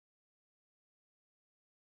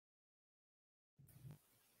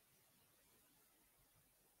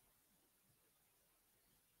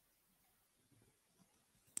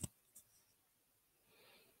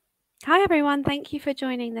Hi everyone, thank you for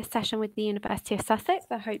joining this session with the University of Sussex.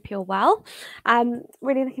 I hope you're well.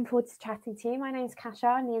 Really looking forward to chatting to you. My name is Kasia.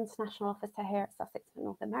 I'm the International Officer here at Sussex for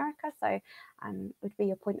North America, so would be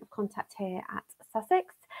your point of contact here at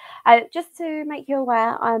Sussex. Just to make you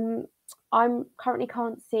aware, I currently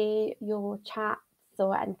can't see your chats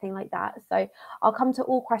or anything like that, so I'll come to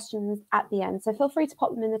all questions at the end. So feel free to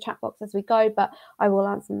pop them in the chat box as we go, but I will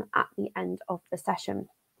answer them at the end of the session.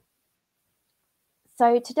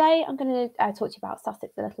 So today I'm going to talk to you about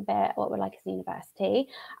Sussex a little bit, what we're like as a university.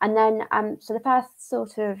 And then, so the first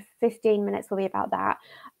sort of 15 minutes will be about that.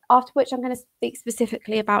 After which I'm going to speak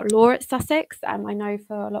specifically about law at Sussex. I know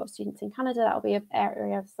for a lot of students in Canada, that will be an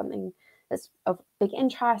area of something that's of big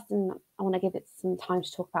interest, and I want to give it some time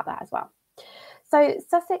to talk about that as well. So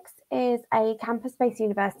Sussex is a campus-based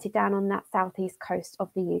university down on that southeast coast of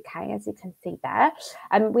the UK, as you can see there.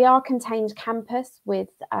 We are a contained campus with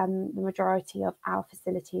the majority of our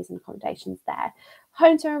facilities and accommodations there.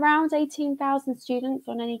 Home to around 18,000 students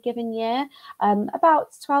on any given year. About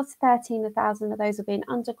 12 to 13,000 of those will be in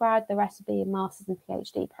undergrad, the rest will be in masters and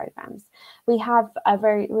PhD programs. We have a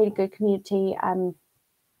really good community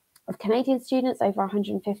of Canadian students. Over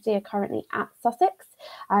 150 are currently at Sussex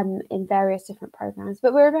in various different programs,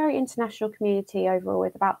 but we're a very international community overall,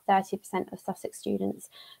 with about 30% of Sussex students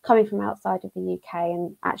coming from outside of the UK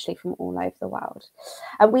and actually from all over the world.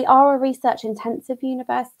 We are a research intensive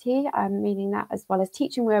university, meaning that as well as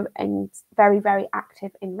teaching, we're very, very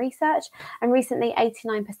active in research, and recently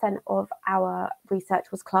 89% of our research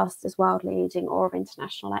was classed as world leading or of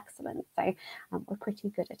international excellence, so we're pretty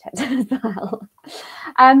good at it as well.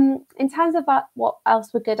 In terms of what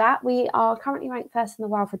else we're good at, we are currently ranked first in the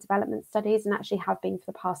world for development studies, and actually have been for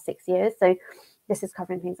the past 6 years. So this is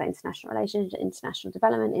covering things like international relations, international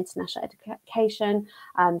development, international education,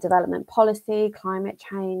 development policy, climate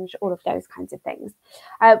change, all of those kinds of things.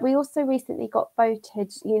 We also recently got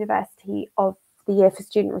voted University of the Year for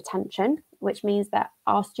student retention, which means that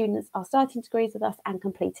our students are starting degrees with us and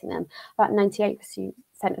completing them. About 98%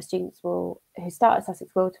 of students who start at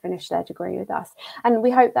Sussex will finish their degree with us. And we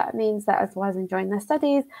hope that means that as well as enjoying their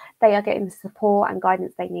studies, they are getting the support and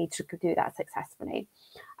guidance they need to do that successfully.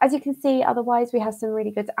 As you can see, otherwise, we have some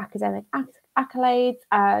really good academic accolades,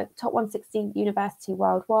 top 160 university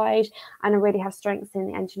worldwide, and I really have strengths in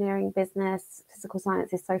the engineering, business, physical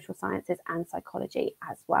sciences, social sciences, and psychology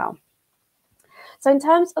as well. So in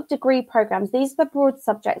terms of degree programs, these are the broad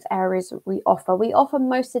subject areas we offer. We offer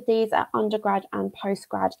most of these at undergrad and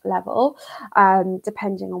postgrad level,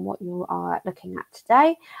 depending on what you are looking at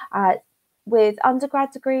today. With undergrad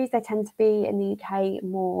degrees, they tend to be in the UK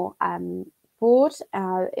more broad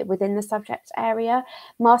within the subject area.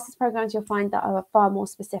 Master's programs, you'll find that are far more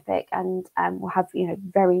specific and will have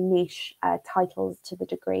very niche titles to the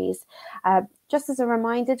degrees. Just as a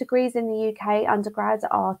reminder, degrees in the UK, undergrads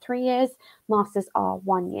are 3 years, masters are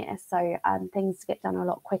 1 year. So things get done a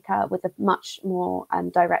lot quicker with a much more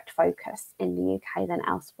direct focus in the UK than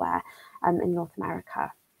elsewhere in North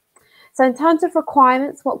America. So in terms of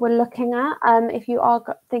requirements, what we're looking at, if you are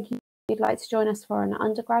thinking you'd like to join us for an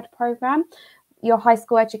undergrad program, your high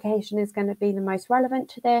school education is going to be the most relevant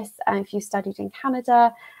to this. If you studied in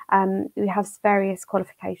Canada, we have various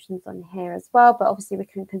qualifications on here as well, but obviously we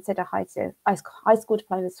can consider high school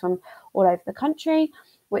diplomas from all over the country.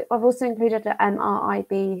 I've also included our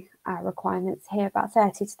IB requirements here, about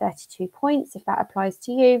 30 to 32 points, if that applies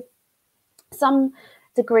to you. Some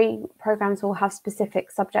degree programs will have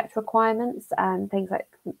specific subject requirements, things like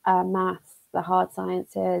maths, the hard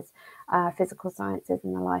sciences, physical sciences,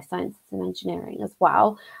 and the life sciences and engineering as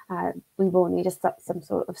well. We will need some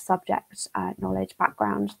sort of subject knowledge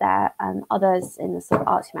background there. Others in the sort of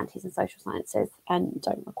arts, humanities, and social sciences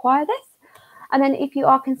don't require this. And then if you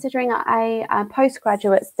are considering a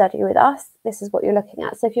postgraduate study with us, this is what you're looking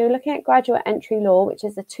at. So if you're looking at graduate entry law, which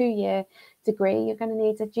is a 2-year degree, you're going to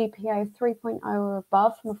need a GPA of 3.0 or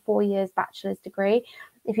above from a 4 years bachelor's degree.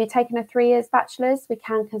 If you've taken a 3 years bachelor's, we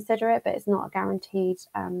can consider it, but it's not a guaranteed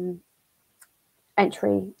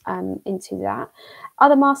entry into that.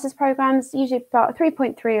 Other master's programs, usually about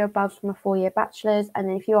 3.3 or above from a 4 year bachelor's. And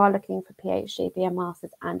then if you are looking for PhD, be a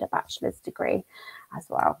master's and a bachelor's degree as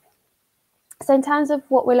well. So in terms of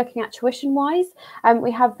what we're looking at tuition-wise,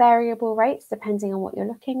 we have variable rates depending on what you're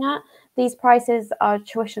looking at. These prices are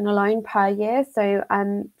tuition alone per year. So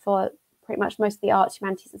for pretty much most of the arts,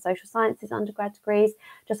 humanities, and social sciences undergrad degrees,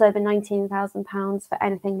 just over £19,000. For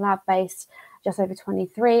anything lab-based, just over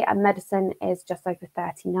 23, and medicine is just over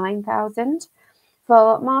 39,000.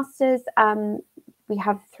 For masters, we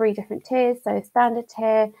have 3 different tiers. So standard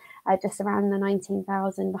tier, just around the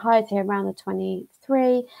 19,000, the higher tier around the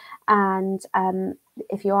 23, and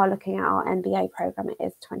if you are looking at our MBA program, it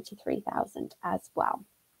is 23,000 as well.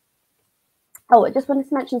 Oh, I just wanted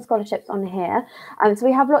to mention scholarships on here. So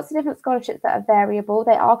we have lots of different scholarships that are variable.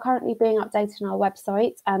 They are currently being updated on our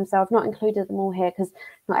website. So I've not included them all here because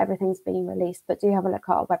not everything's being released, but do have a look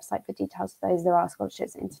at our website for details of those. There are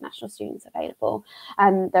scholarships for international students available.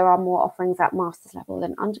 There are more offerings at master's level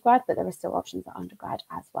than undergrad, but there are still options at undergrad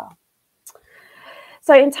as well.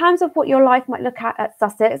 So in terms of what your life might look at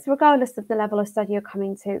Sussex, regardless of the level of study you're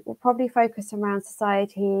coming to, we'll probably focus around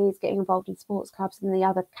societies, getting involved in sports clubs and the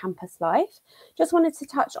other campus life. Just wanted to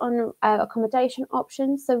touch on accommodation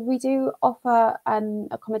options. So we do offer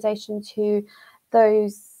accommodation to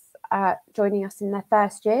those joining us in their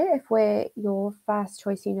first year, if we're your first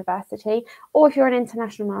choice university, or if you're an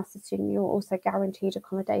international master's student, you're also guaranteed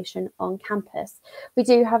accommodation on campus. We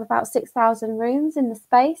do have about 6,000 rooms in the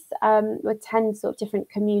space with 10 sort of different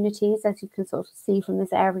communities, as you can sort of see from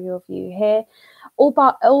this aerial view here.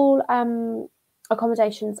 All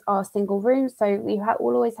accommodations are single rooms, so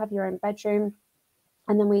will always have your own bedroom.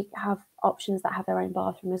 And then we have options that have their own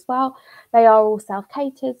bathroom as well. They are all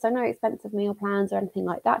self-catered, so no expensive meal plans or anything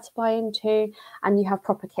like that to buy into. And you have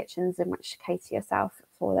proper kitchens in which to cater yourself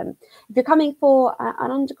for them. If you're coming for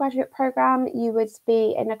an undergraduate program, you would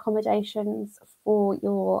be in accommodations for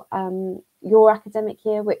your academic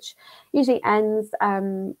year, which usually ends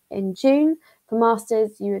in June. For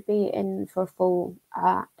masters, you would be in for a full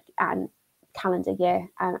calendar year,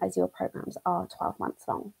 as your programs are 12 months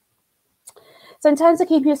long. So in terms of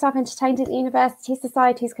keeping yourself entertained at the university,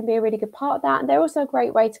 societies can be a really good part of that. And they're also a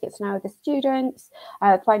great way to get to know the students,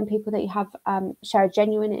 find people that you have share a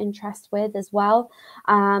genuine interest with as well.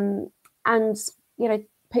 And, you know,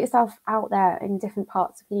 put yourself out there in different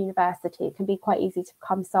parts of the university. It can be quite easy to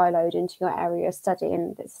become siloed into your area of study,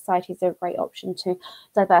 and the societies are a great option to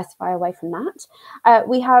diversify away from that.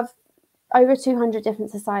 We have over 200 different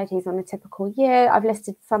societies on a typical year. I've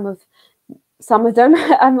listed some of them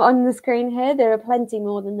on the screen here. There are plenty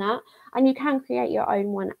more than that, and you can create your own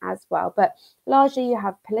one as well. But largely you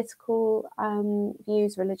have political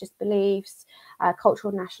views, religious beliefs,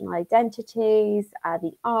 cultural national identities,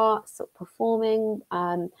 the arts, performing,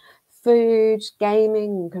 food,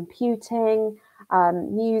 gaming, computing,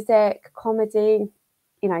 music, comedy,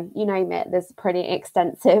 you know, you name it. There's pretty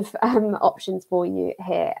extensive options for you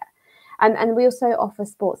here. And we also offer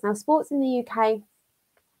sports. Now, sports in the UK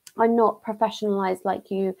are not professionalized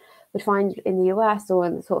like you would find in the US or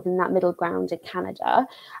in sort of in that middle ground in Canada.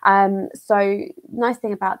 So nice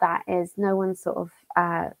thing about that is no one's sort of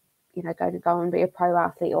you know, going to go and be a pro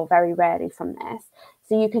athlete, or very rarely from this.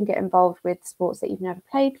 So you can get involved with sports that you've never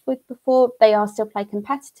played with before. They are still played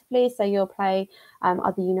competitively, so you'll play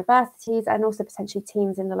other universities and also potentially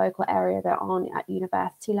teams in the local area that aren't at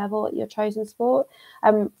university level at your chosen sport.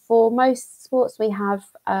 For most sports, we have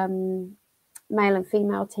male and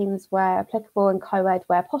female teams where applicable and co-ed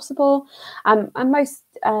where possible. And most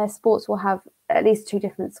sports will have at least two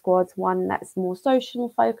different squads, one that's more social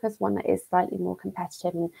focused, one that is slightly more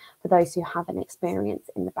competitive, and for those who have an experience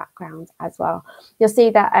in the background as well. You'll see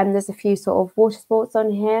that there's a few sort of water sports on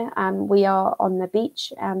here. We are on the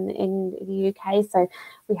beach in the UK, so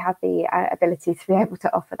we have the ability to be able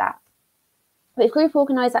to offer that. But if group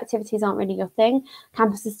organised activities aren't really your thing,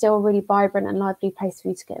 campus is still a really vibrant and lively place for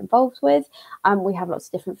you to get involved with. We have lots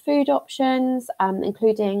of different food options,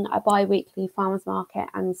 including a bi-weekly farmers market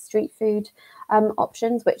and street food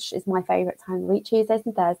options, which is my favourite time of the week. Tuesdays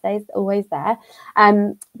and Thursdays, always there.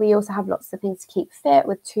 We also have lots of things to keep fit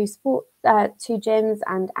with two gyms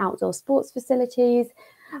and outdoor sports facilities.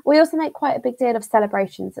 We also make quite a big deal of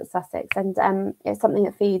celebrations at Sussex, and it's something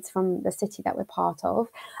that feeds from the city that we're part of.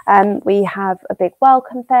 We have a big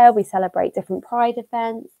welcome fair, we celebrate different pride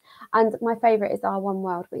events, and my favourite is our One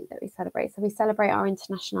World Week that we celebrate. So we celebrate our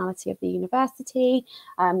internationality of the university.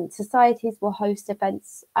 Societies will host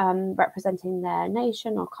events representing their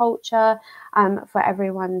nation or culture for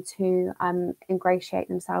everyone to ingratiate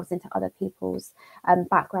themselves into other people's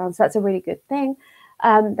backgrounds. So that's a really good thing.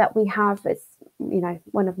 That we have. It's, you know,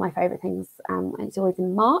 one of my favourite things. It's always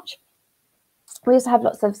in March. We also have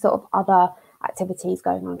lots of sort of other activities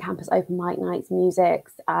going on campus: open mic nights, live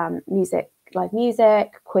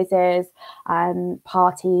music, quizzes,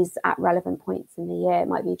 parties at relevant points in the year. It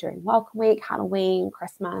might be during Welcome Week, Halloween,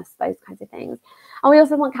 Christmas, those kinds of things. And we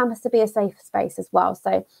also want campus to be a safe space as well.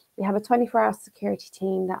 So we have a 24-hour security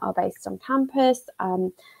team that are based on campus.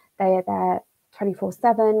 They are there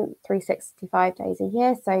 24/7, 365 days a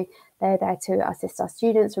year. So they're there to assist our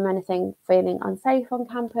students from anything feeling unsafe on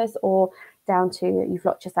campus, or down to you've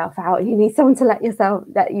locked yourself out, you need someone to let you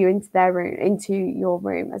into their room, into your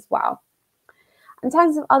room as well. In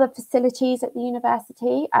terms of other facilities at the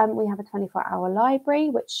university, we have a 24-hour library,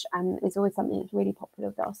 which is always something that's really popular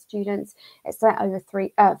with our students. It's split over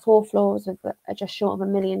 4 floors with just short of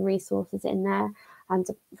 1 million resources in there, and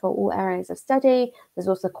for all areas of study. There's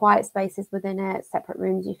also quiet spaces within it, separate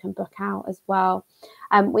rooms you can book out as well.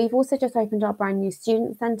 We've also just opened our brand new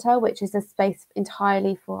student centre, which is a space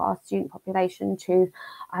entirely for our student population to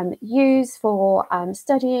use for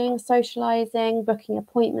studying, socialising, booking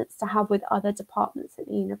appointments to have with other departments at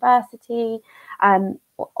the university,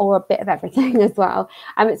 or a bit of everything as well.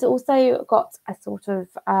 It's also got a sort of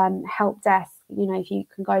help desk. You know, if you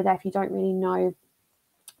can go there if you don't really know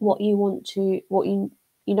what you want you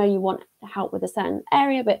want help with a certain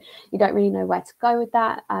area, but you don't really know where to go with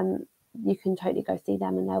that. You can totally go see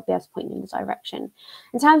them and they'll be able to point you in the direction.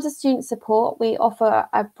 In terms of student support, we offer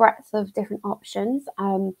a breadth of different options.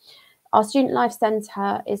 Our Student Life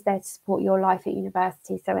Centre is there to support your life at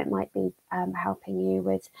university. So it might be helping you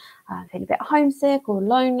with feeling a bit homesick or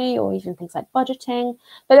lonely, or even things like budgeting.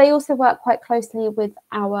 But they also work quite closely with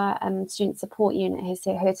our student support unit who's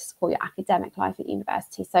here to support your academic life at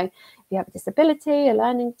university. So if you have a disability, a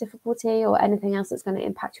learning difficulty, or anything else that's going to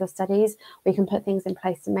impact your studies, we can put things in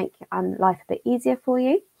place to make life a bit easier for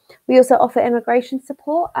you. We also offer immigration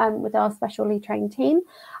support with our specially trained team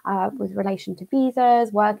with relation to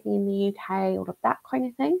visas, working in the UK, all of that kind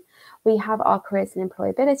of thing. We have our Careers and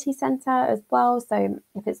Employability Centre as well. So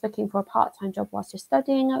if it's looking for a part-time job whilst you're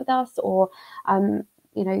studying with us, or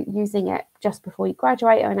using it just before you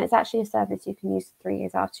graduate, and it's actually a service you can use 3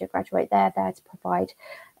 years after you graduate, they're there to provide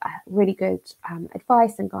really good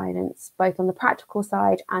advice and guidance, both on the practical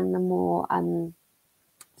side and the more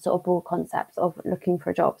sort of broad concepts of looking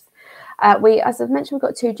for jobs. As I've mentioned, we've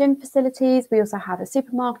got 2 gym facilities. We also have a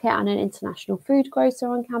supermarket and an international food grocer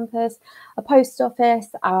on campus, a post office,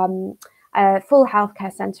 a full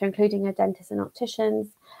healthcare centre, including a dentist and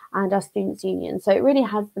opticians, and our students' union. So it really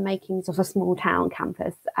has the makings of a small town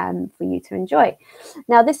campus for you to enjoy.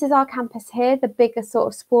 Now, this is our campus here, the bigger sort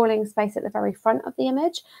of sprawling space at the very front of the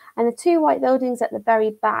image, and the 2 white buildings at the very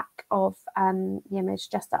back of the image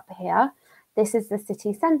just up here. This is the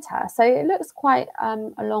city centre. So it looks quite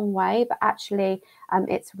a long way, but actually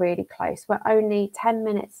it's really close. We're only 10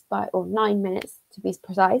 minutes or 9 minutes to be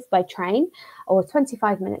precise by train, or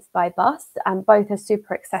 25 minutes by bus. Both are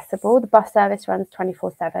super accessible. The bus service runs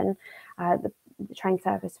 24/7. The train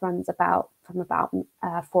service runs from about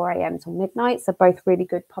 4 a.m. till midnight. So both really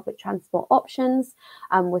good public transport options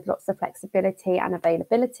with lots of flexibility and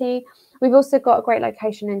availability. We've also got a great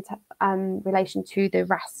location in relation to the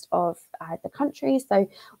rest of the country. So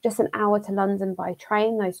just an hour to London by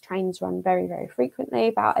train. Those trains run very, very frequently,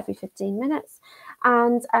 about every 15 minutes.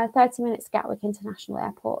 And 30 minutes to Gatwick International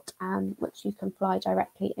Airport, which you can fly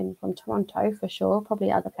directly in from Toronto for sure,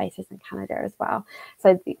 probably other places in Canada as well.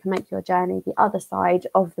 So you can make your journey the other side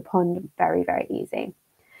of the pond very, very easy.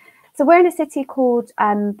 So we're in a city called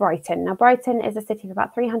Brighton. Now, Brighton is a city of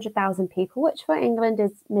about 300,000 people, which for England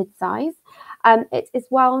is mid-size. It is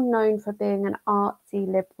well known for being an artsy,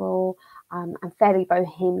 liberal, and fairly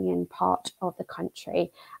bohemian part of the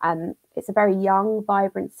country. It's a very young,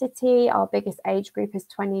 vibrant city. Our biggest age group is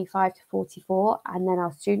 25 to 44, and then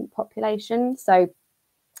our student population. So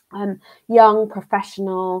young,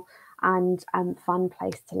 professional, and fun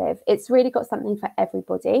place to live. It's really got something for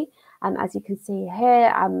everybody. As you can see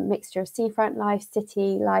here, mixture of seafront life,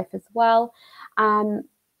 city life as well.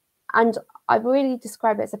 And I really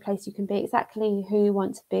describe it as a place you can be exactly who you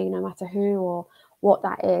want to be, no matter who or what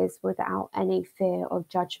that is, without any fear of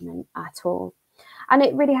judgment at all. And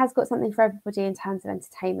it really has got something for everybody in terms of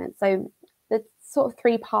entertainment. So there's sort of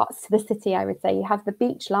 3 parts to the city, I would say. You have the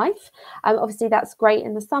beach life. Obviously, that's great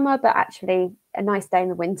in the summer, but actually a nice day in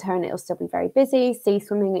the winter and it'll still be very busy. Sea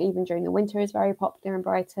swimming, even during the winter, is very popular in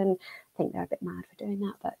Brighton. I think they're a bit mad for doing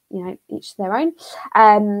that, but, each to their own.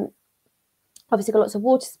 Obviously, got lots of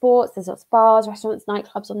water sports. There's lots of bars, restaurants,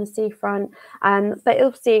 nightclubs on the seafront. But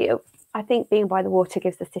obviously, I think being by the water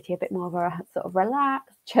gives the city a bit more of a sort of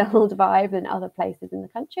relaxed, chilled vibe than other places in the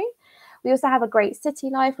country. We also have a great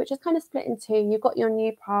city life, which is kind of split in 2. You've got your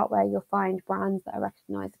new part where you'll find brands that are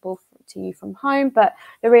recognisable to you from home, but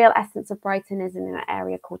the real essence of Brighton is in an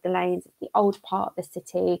area called the Lanes. It's the old part of the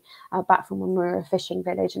city, back from when we were a fishing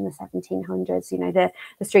village in the 1700s.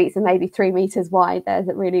 The streets are maybe 3 metres wide. They're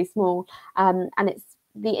really small, and it's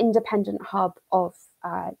the independent hub of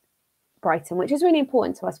Brighton, which is really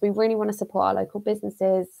important to us. We really want to support our local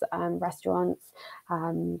businesses, restaurants,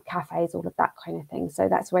 cafes, all of that kind of thing. So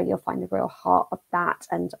that's where you'll find the real heart of that,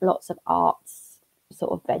 and lots of arts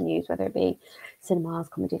sort of venues, whether it be cinemas,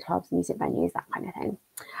 comedy clubs, music venues, that kind of thing.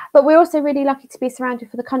 But we're also really lucky to be surrounded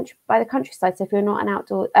by the countryside. So if you're not an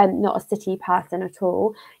outdoor, not a city person at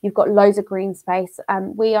all, you've got loads of green space.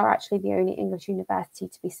 We are actually the only English university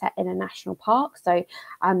to be set in a national park. So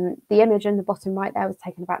the image in the bottom right there was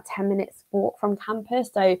taken about 10 minutes walk from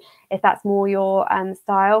campus. So if that's more your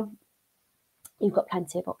style, you've got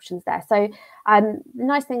plenty of options there. So the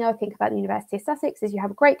nice thing I think about the University of Sussex is you have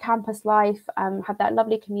a great campus life, have that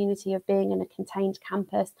lovely community of being in a contained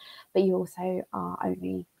campus, but you also are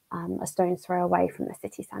only a stone's throw away from the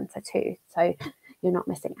city centre too. So you're not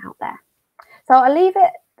missing out there. So I'll leave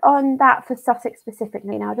it on that for Sussex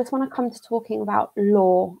specifically. Now I just want to come to talking about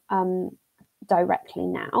law directly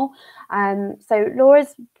now. So law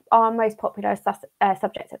is our most popular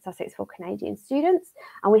subject at Sussex for Canadian students,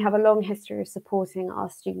 and we have a long history of supporting our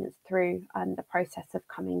students through the process of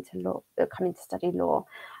coming to study law.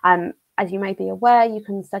 As you may be aware, you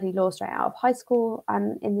can study law straight out of high school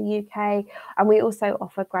in the UK, and we also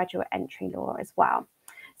offer graduate entry law as well.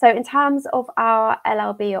 So in terms of our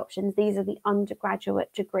LLB options, these are the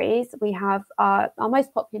undergraduate degrees. We have our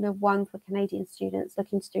most popular one for Canadian students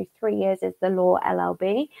looking to do 3 years is the Law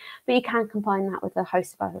LLB, but you can combine that with a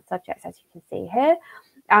host of other subjects, as you can see here.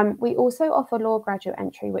 We also offer Law Graduate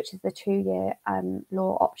Entry, which is the 2-year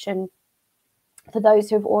law option for those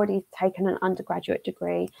who have already taken an undergraduate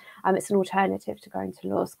degree. It's an alternative to going to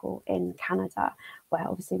law school in Canada, where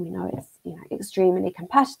obviously we know it's extremely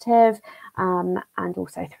competitive, and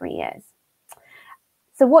also 3 years.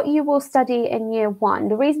 So what you will study in year 1,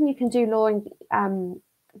 the reason you can do law in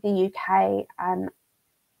the UK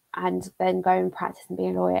and then go and practice and be a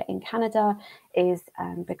lawyer in Canada is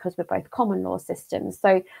because we're both common law systems.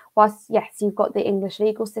 So whilst, yes, you've got the English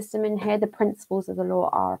legal system in here, the principles of the law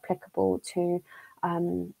are applicable to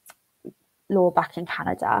law back in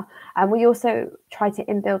Canada. And we also try to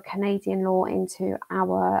inbuild Canadian law into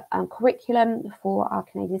our curriculum for our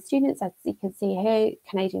Canadian students. As you can see here,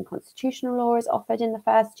 Canadian constitutional law is offered in the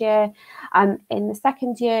first year. In the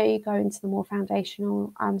second year, you go into the more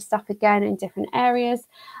foundational stuff again in different areas.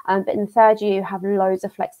 But in the third year, you have loads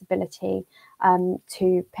of flexibility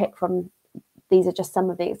to pick from. These are just some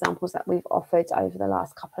of the examples that we've offered over the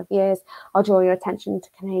last couple of years. I'll draw your attention to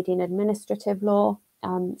Canadian administrative law,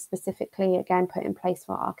 specifically, again, put in place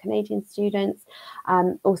for our Canadian students,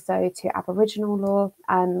 also to Aboriginal law.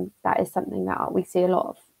 That is something that we see a lot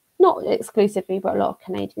of, not exclusively, but a lot of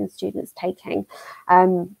Canadian students taking.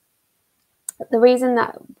 The reason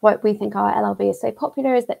that what we think our LLB is so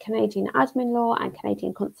popular is that Canadian admin law and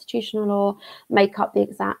Canadian constitutional law make up the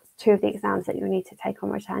two of the exams that you need to take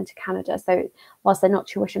on return to Canada. So whilst they're not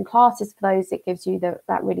tuition classes for those, it gives you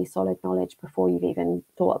that really solid knowledge before you've even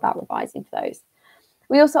thought about revising for those.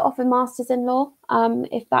 We also offer masters in law,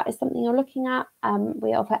 if that is something you're looking at.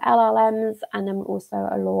 We offer LLMs and then also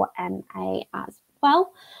a law MA as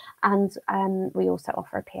well. And we also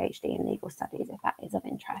offer a PhD in legal studies if that is of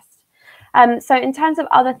interest. So in terms of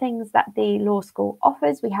other things that the law school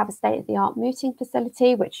offers, we have a state-of-the-art mooting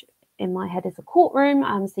facility, which in my head is a courtroom.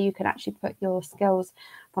 So you can actually put your skills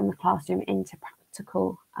from the classroom into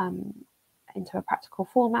a practical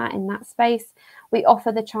format in that space. We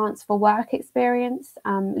offer the chance for work experience,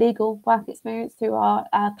 legal work experience through our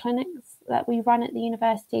clinics that we run at the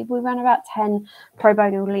university. We run about 10 pro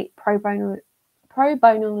bono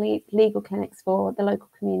legal clinics for the local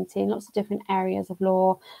community in lots of different areas of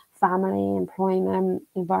law, family, employment,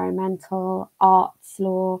 environmental, arts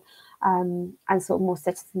law, and sort of more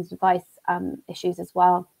citizens' advice issues as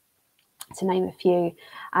well, to name a few.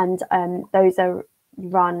 And those are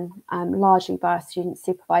run largely by our students,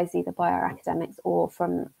 supervised either by our academics or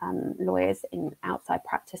from lawyers in outside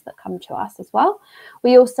practice that come to us as well.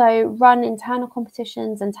 We also run internal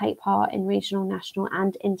competitions and take part in regional, national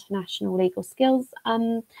and international legal skills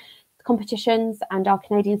competitions, and our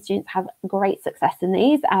Canadian students have great success in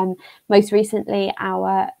these. Most recently,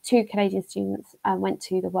 our 2 Canadian students went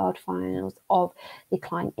to the world finals of the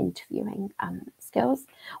client interviewing skills.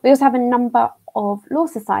 We also have a number of law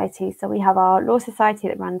societies. So we have our law society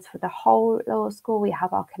that runs for the whole law school. We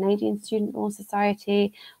have our Canadian Student Law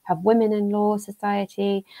Society, we have Women in Law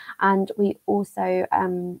Society, and we also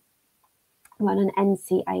run an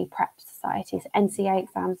NCA prep society. So NCA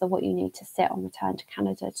exams are what you need to sit on return to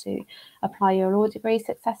Canada to apply your law degree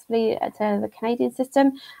successfully to the Canadian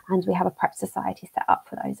system, and we have a prep society set up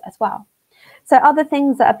for those as well. So other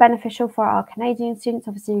things that are beneficial for our Canadian students,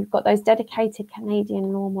 obviously you've got those dedicated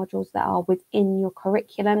Canadian law modules that are within your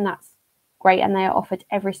curriculum. That's great, and they are offered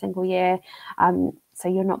every single year. So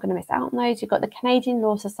you're not going to miss out on those. You've got the Canadian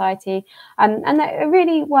Law Society, and it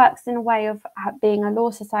really works in a way of being a law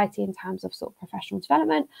society in terms of sort of professional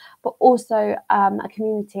development, but also a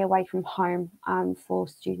community away from home for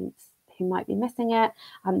students who might be missing it.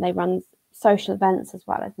 They run social events as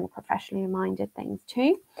well as more professionally minded things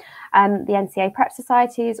too. The NCA Prep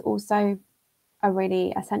Society is also a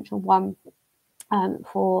really essential one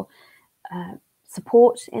for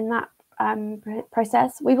support in that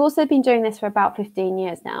process. We've also been doing this for about 15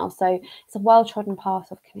 years now, so it's a well-trodden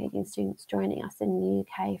path of Canadian students joining us in the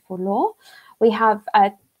UK for law. We have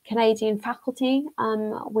a Canadian faculty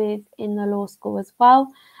within the law school as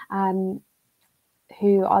well,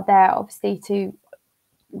 who are there obviously to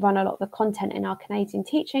run a lot of the content in our Canadian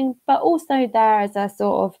teaching, but also there as a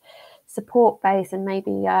sort of support base and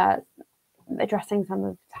maybe addressing some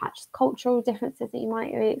of attached cultural differences that you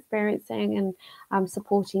might be experiencing, and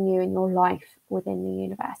supporting you in your life within the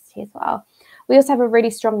university as well. We also have a really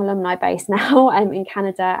strong alumni base now in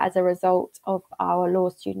Canada as a result of our law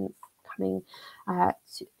students coming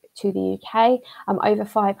to the UK, over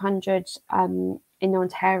 500 in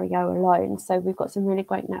Ontario alone. So we've got some really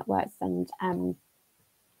great networks, and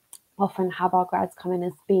often have our grads come in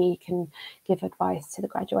and speak and give advice to the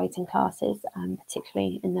graduating classes,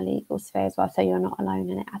 particularly in the legal sphere as well, so you're not alone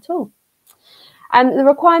in it at all. The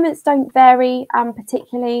requirements don't vary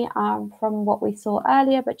particularly from what we saw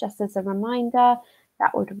earlier, but just as a reminder,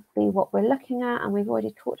 that would be what we're looking at, and we've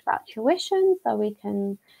already talked about tuition, so we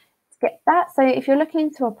can skip that. So if you're looking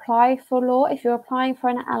to apply for law, if you're applying for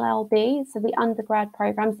an LLB, so the undergrad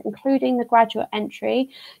programs, including the graduate entry,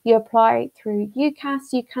 you apply through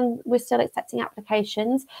UCAS. We're still accepting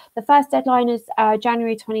applications. The first deadline is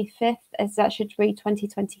January 25th, as that should read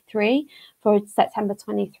 2023 for a September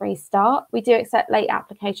 23 start. We do accept late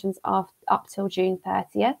applications up till June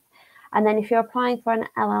 30th. And then if you're applying for an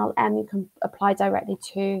LLM, you can apply directly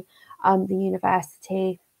to the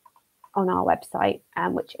university on our website,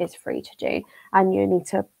 which is free to do, and you need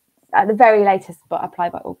to, at the very latest, but apply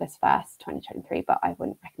by August 1st, 2023, but I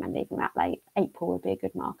wouldn't recommend leaving that late. April would be a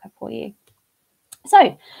good marker for you.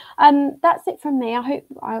 So that's it from me. I hope,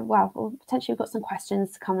 well, potentially we've got some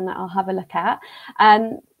questions to come and that I'll have a look at.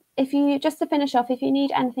 If you, just to finish off, if you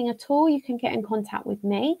need anything at all, you can get in contact with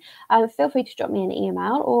me. Feel free to drop me an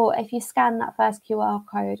email, or if you scan that first QR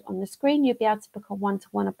code on the screen, you'll be able to book a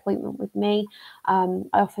one-to-one appointment with me. I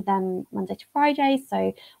offer them Monday to Friday,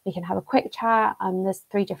 so we can have a quick chat. There's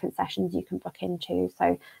 3 different sessions you can book into,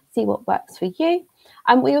 so see what works for you.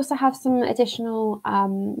 We also have some additional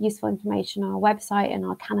useful information on our website and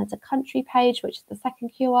our Canada country page, which is the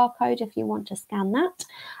second QR code if you want to scan that.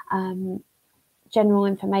 General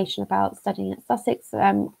information about studying at Sussex,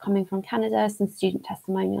 coming from Canada, some student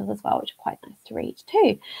testimonials as well, which are quite nice to read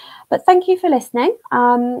too. But thank you for listening.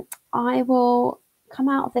 I will come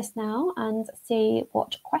out of this now and see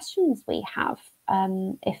what questions we have,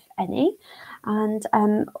 if any. And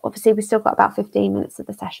obviously we've still got about 15 minutes of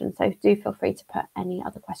the session, so do feel free to put any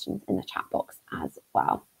other questions in the chat box as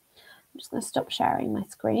well. I'm just going to stop sharing my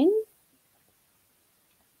screen.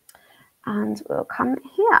 And we'll come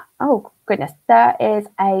here. Oh, goodness, there is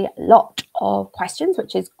a lot of questions,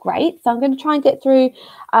 which is great. So I'm going to try and get through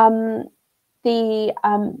the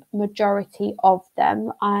majority of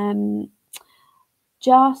them. I'm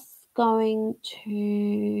just going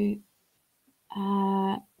to...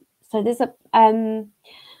 so there's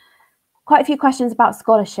quite a few questions about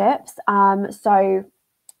scholarships.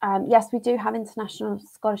 Yes, we do have international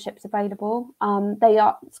scholarships available.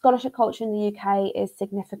 Scholarship culture in the UK is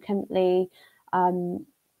significantly,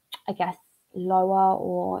 I guess, lower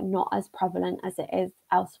or not as prevalent as it is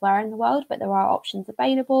elsewhere in the world, but there are options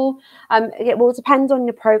available. It will depend on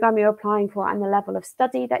the program you're applying for and the level of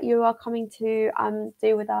study that you are coming to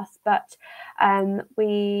do with us. But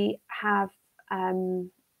we have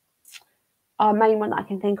our main one that I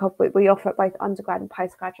can think of, we offer at both undergrad and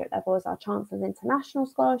postgraduate levels, our Chancellor's International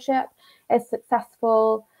Scholarship. If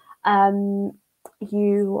successful,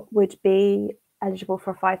 you would be eligible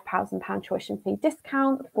for a £5,000 tuition fee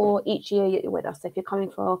discount for each year you're with us. So if you're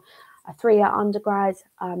coming for a 3-year undergrad,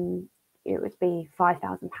 it would be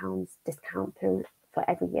 £5,000 discount for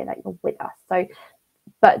every year that you're with us. So,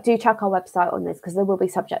 but do check our website on this, because there will be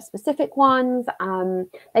subject-specific ones.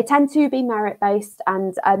 They tend to be merit-based,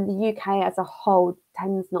 and the UK as a whole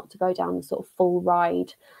tends not to go down the sort of full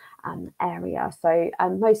ride area. So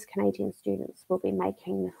most Canadian students will be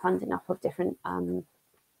making the funding up of different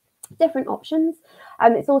options.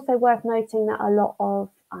 It's also worth noting that a lot of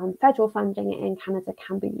federal funding in Canada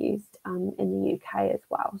can be used in the UK as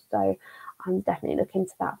well. So definitely look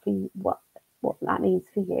into that for what that means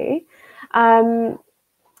for you.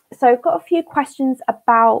 So I've got a few questions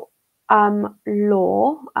about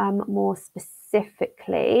law, more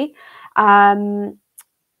specifically.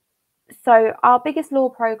 So our biggest law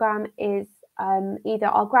program is either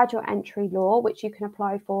our graduate entry law, which you can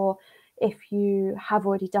apply for if you have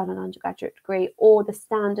already done an undergraduate degree, or the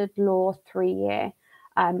standard law 3-year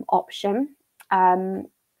option.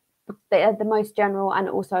 They're the most general and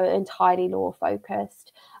also entirely law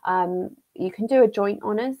focused. You can do a joint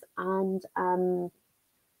honours, and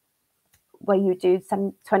where you do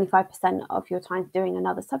 25% of your time doing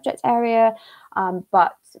another subject area,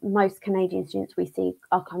 but most Canadian students we see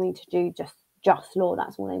are coming to do just law.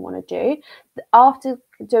 That's all they want to do. After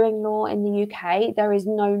doing law in the UK, there is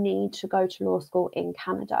no need to go to law school in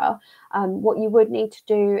Canada. What you would need to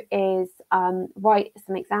do is write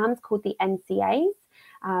some exams called the NCAs,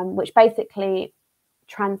 which basically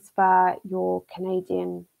transfer your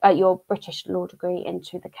British law degree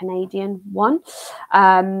into the Canadian one.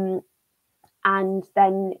 And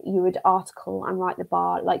then you would article and write the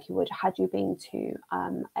bar like you would had you been to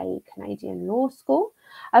a Canadian law school.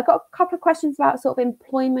 I've got a couple of questions about sort of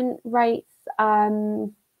employment rates,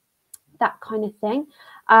 that kind of thing.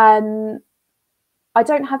 I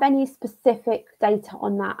don't have any specific data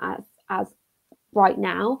on that as right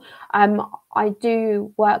now. I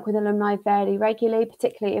do work with alumni fairly regularly,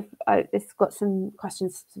 particularly if it's got some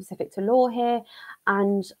questions specific to law here,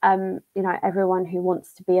 and you know, everyone who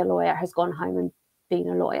wants to be a lawyer has gone home and been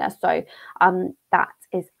a lawyer, so that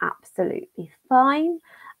is absolutely fine.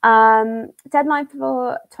 Deadline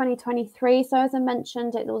for 2023, so as I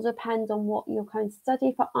mentioned, it all depends on what you're going to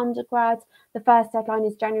study for undergrad. The first deadline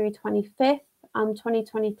is January 25th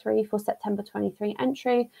 2023 for September 23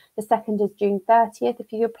 entry. The second is June 30th.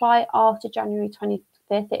 If you apply after January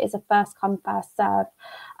 25th, it is a first come first serve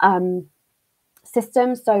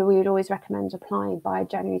system, so we would always recommend applying by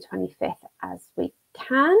January 25th as we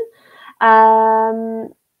can.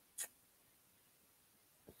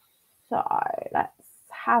 So let's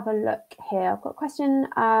have a look here. I've got a question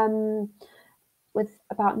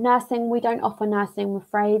about nursing. We don't offer nursing, I'm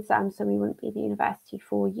afraid, so we wouldn't be the university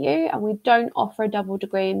for you, and we don't offer a double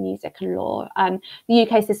degree in music and law. The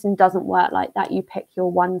UK system doesn't work like that. You pick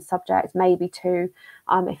your one subject, maybe two,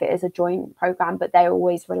 if it is a joint program, but they're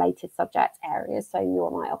always related subject areas, so you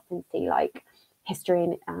might often see like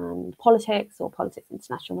history and politics, or politics,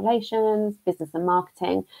 international relations, business and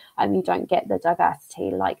marketing. You don't get the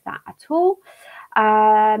diversity like that at all.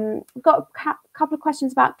 We've got a couple of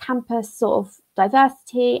questions about campus sort of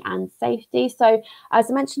diversity and safety. So as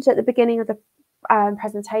I mentioned at the beginning of the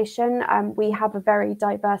presentation, we have a very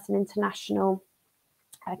diverse and international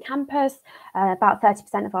campus. About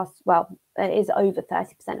 30% of us, well, it is over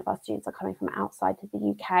 30% of our students are coming from outside of the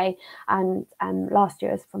UK, and last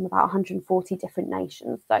year was from about 140 different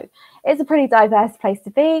nations. So it's a pretty diverse place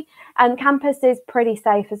to be, and campus is pretty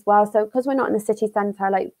safe as well. So because we're not in the city centre,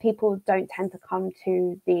 like, people don't tend to come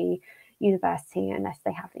to the university unless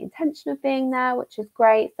they have the intention of being there, which is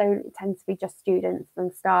great. So it tends to be just students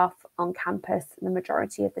and staff on campus the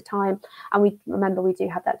majority of the time, and we do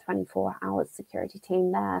have that 24-hour security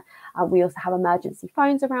team there. We also have emergency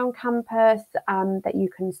phones around campus that you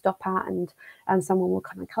can stop at, and someone will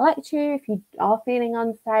come and collect you if you are feeling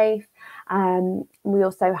unsafe. We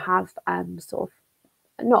also have sort of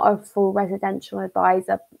not a full residential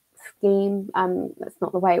advisor scheme. That's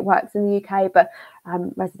not the way it works in the UK, but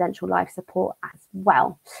residential life support as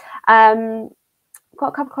well. Got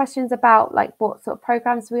a couple of questions about like what sort of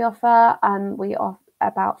programs we offer. We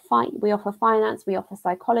offer finance, we offer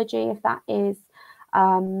psychology, if that is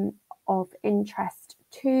of interest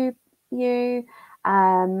to you.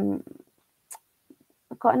 I've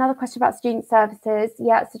got another question about student services.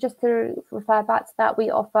 Yeah, so just to refer back to that,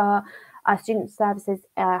 we offer student services,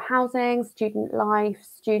 housing, student life,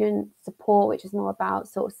 student support, which is more about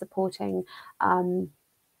sort of supporting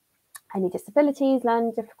any disabilities,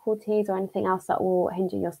 learning difficulties, or anything else that will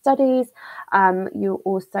hinder your studies. You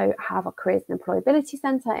also have a careers and employability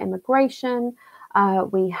centre, immigration.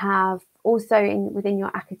 We have also within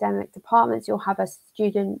your academic departments, you'll have a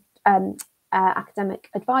student academic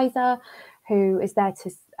advisor who is there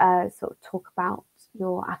to sort of talk about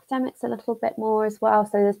your academics a little bit more as well.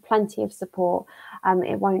 So there's plenty of support.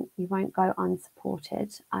 You won't go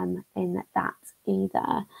unsupported in that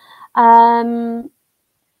either.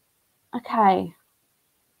 Okay,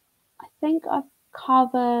 I think I've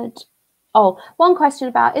covered. Oh, one question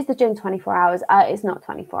about, is the gym 24 hours? It's not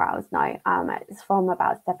 24 hours, no. It's from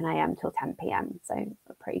about 7 a.m. till 10 p.m. So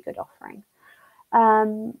a pretty good offering.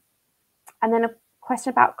 And then a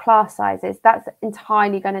question about class sizes. That's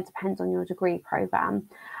entirely going to depend on your degree program.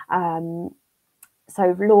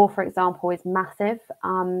 So law, for example, is massive.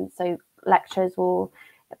 So lectures will,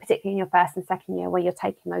 particularly in your first and second year where you're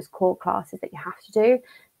taking those core classes that you have to do,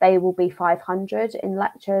 they will be 500 in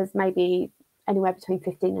lectures, maybe anywhere between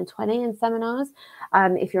 15 and 20 in seminars.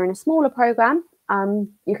 If you're in a smaller program,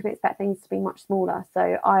 you can expect things to be much smaller.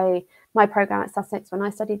 So my program at Sussex, when I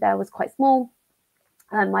studied there, was quite small.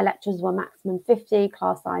 My lectures were maximum 50,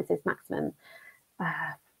 class sizes maximum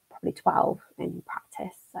probably 12 in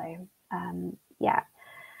practice. So yeah,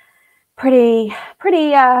 pretty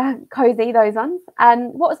cozy, those ones.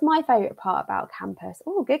 What was my favourite part about campus?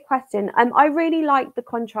 Oh, good question. I really like the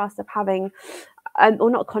contrast of having,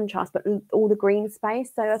 or not contrast, but all the green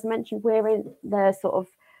space. So as I mentioned, we're in the sort of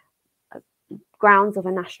grounds of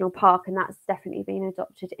a national park, and that's definitely been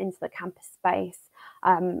adopted into the campus space.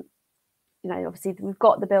 You know, obviously we've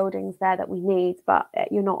got the buildings there that we need, but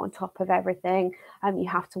you're not on top of everything. You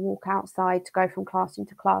have to walk outside to go from classroom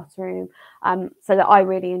to classroom. So that I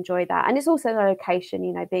really enjoy that. And it's also the location,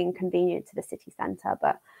 you know, being convenient to the city centre,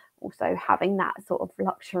 but also having that sort of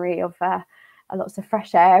luxury of lots of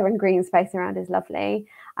fresh air and green space around is lovely.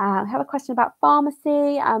 I have a question about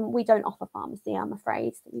pharmacy. We don't offer pharmacy, I'm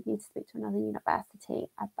afraid, so we need to speak to another university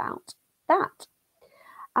about that.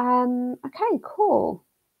 Okay, cool.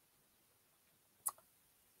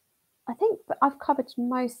 I think I've covered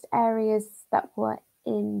most areas that were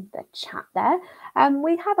in the chat there.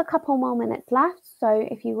 We have a couple more minutes left, so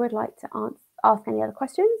if you would like to ask any other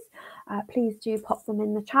questions, please do pop them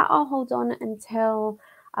in the chat. I'll hold on until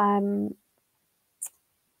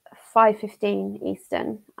 5:15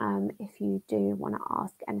 Eastern if you do want to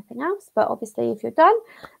ask anything else. But obviously, if you're done,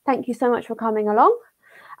 thank you so much for coming along.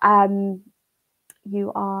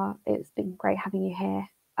 It's been great having you here.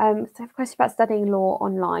 So I have a question about studying law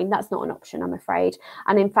online. That's not an option, I'm afraid.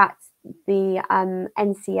 And in fact, the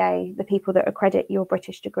NCA, the people that accredit your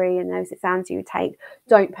British degree and those exams you take,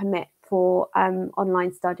 don't permit for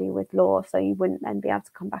online study with law. So you wouldn't then be able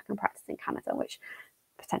to come back and practice in Canada, which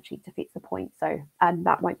potentially defeats the point. So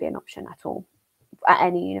that won't be an option at all at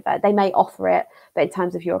any university. They may offer it, but in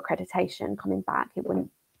terms of your accreditation coming back, it wouldn't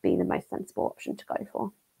be the most sensible option to go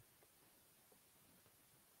for.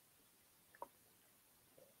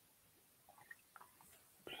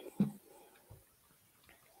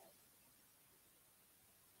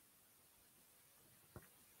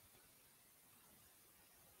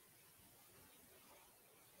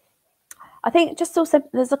 I think just also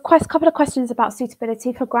there's a couple of questions about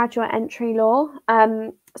suitability for graduate entry law.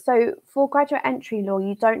 So for graduate entry law,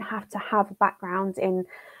 you don't have to have a background in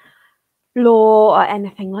law or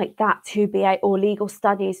anything like that or legal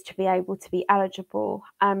studies to be able to be eligible.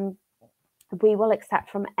 We will accept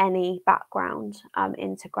from any background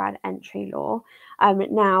into grad entry law.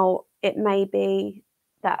 Now, it may be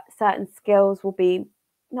that certain skills will be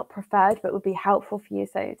not preferred, but would be helpful for you.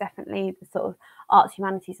 So definitely the sort of arts,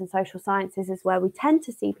 humanities and social sciences is where we tend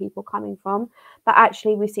to see people coming from. But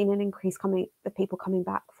actually, we've seen an increase of people coming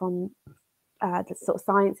back from the sort of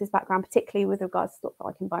sciences background, particularly with regards to sort of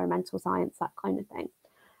like environmental science, that kind of thing.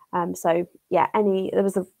 So yeah, there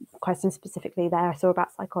was a question specifically there I saw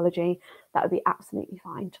about psychology. That would be absolutely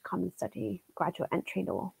fine to come and study graduate entry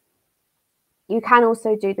law. You can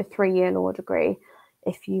also do the 3-year law degree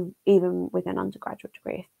if you, even with an undergraduate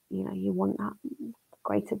degree, if you want that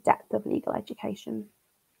greater depth of legal education.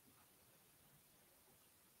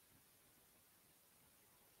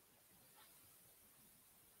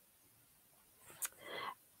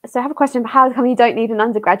 So I have a question about how come you don't need an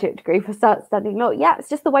undergraduate degree for studying law? Yeah, it's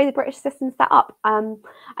just the way the British system's set up. And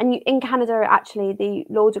in Canada, actually, the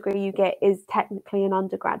law degree you get is technically an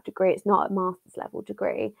undergrad degree. It's not a master's level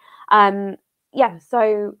degree. Yeah,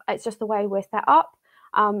 so it's just the way we're set up.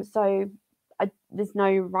 So there's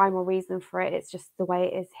no rhyme or reason for it. It's just the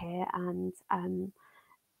way it is here. And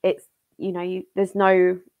it's, there's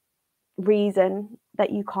no reason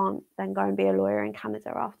that you can't then go and be a lawyer in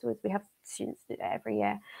Canada afterwards. We have students do it every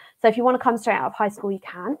year. So if you want to come straight out of high school, you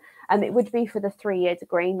can. It would be for the 3-year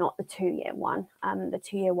degree, not the 2-year one. The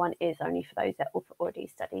 2-year one is only for those that have already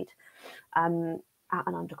studied at an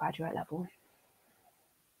undergraduate level.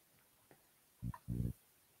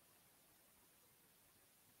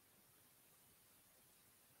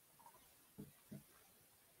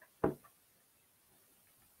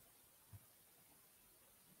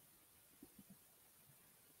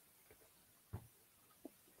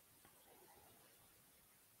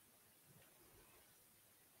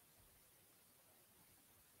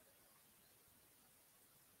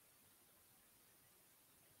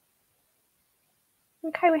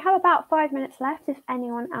 Okay, we have about 5 minutes left if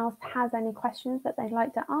anyone else has any questions that they'd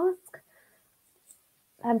like to ask.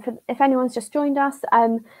 If anyone's just joined us,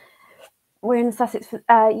 We're in the Sussex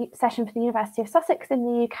session for the University of Sussex in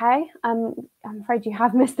the UK. I'm afraid you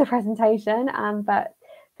have missed the presentation, but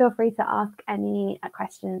feel free to ask any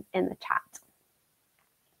questions in the chat.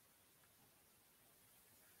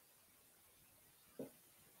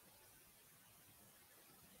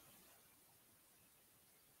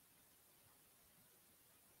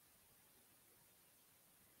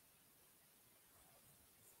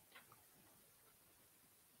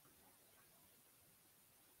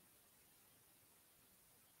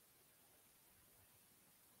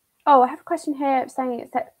 Oh, I have a question here saying,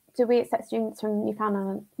 do we accept students from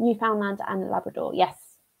Newfoundland and Labrador? Yes,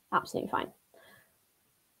 absolutely fine.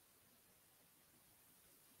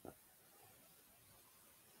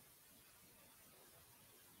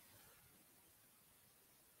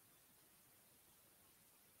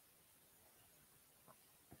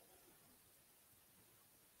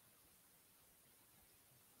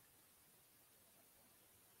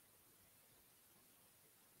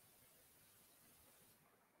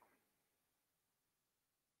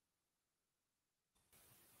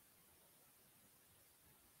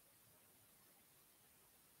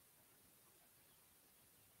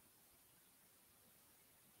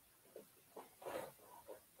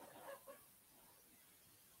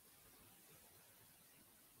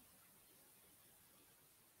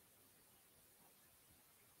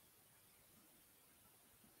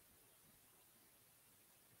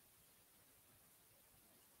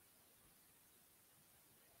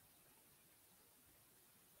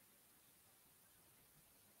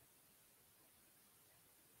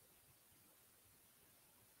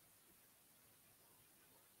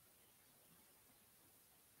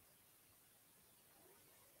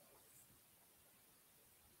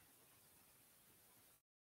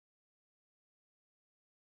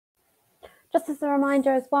 Just as a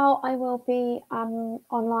reminder as well, I will be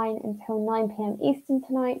online until 9 p.m. Eastern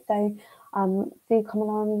tonight, so do come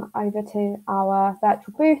along over to our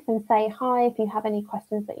virtual booth and say hi if you have any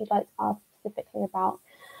questions that you'd like to ask specifically about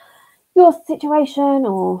your situation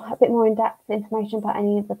or a bit more in-depth information about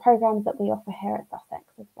any of the programs that we offer here at Sussex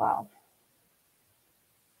as well.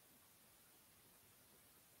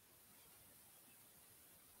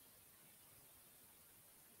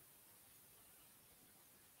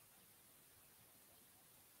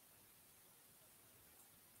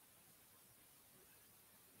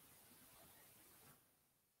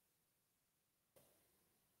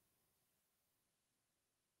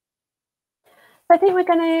 So I think we're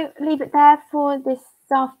going to leave it there for this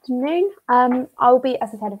afternoon. I'll be, as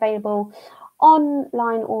I said, available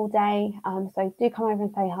online all day. So do come over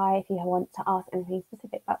and say hi if you want to ask anything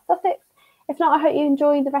specific about Sussex. If not, I hope you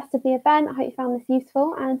enjoy the rest of the event. I hope you found this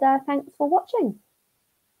useful, and thanks for watching.